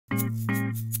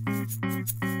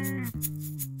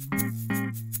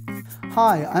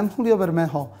Hi, I'm Julio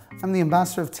Bermejo. I'm the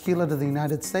ambassador of tequila to the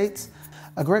United States.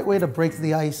 A great way to break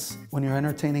the ice when you're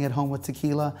entertaining at home with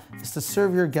tequila is to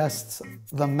serve your guests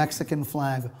the Mexican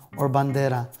flag, or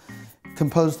Bandera,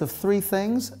 composed of three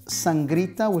things: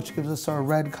 sangrita, which gives us our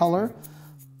red color,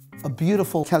 a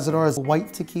beautiful Cazadores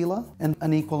white tequila, and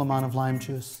an equal amount of lime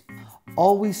juice.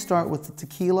 Always start with the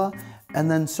tequila and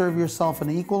then serve yourself an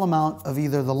equal amount of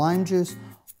either the lime juice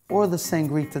or the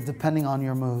sangrita, depending on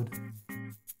your mood.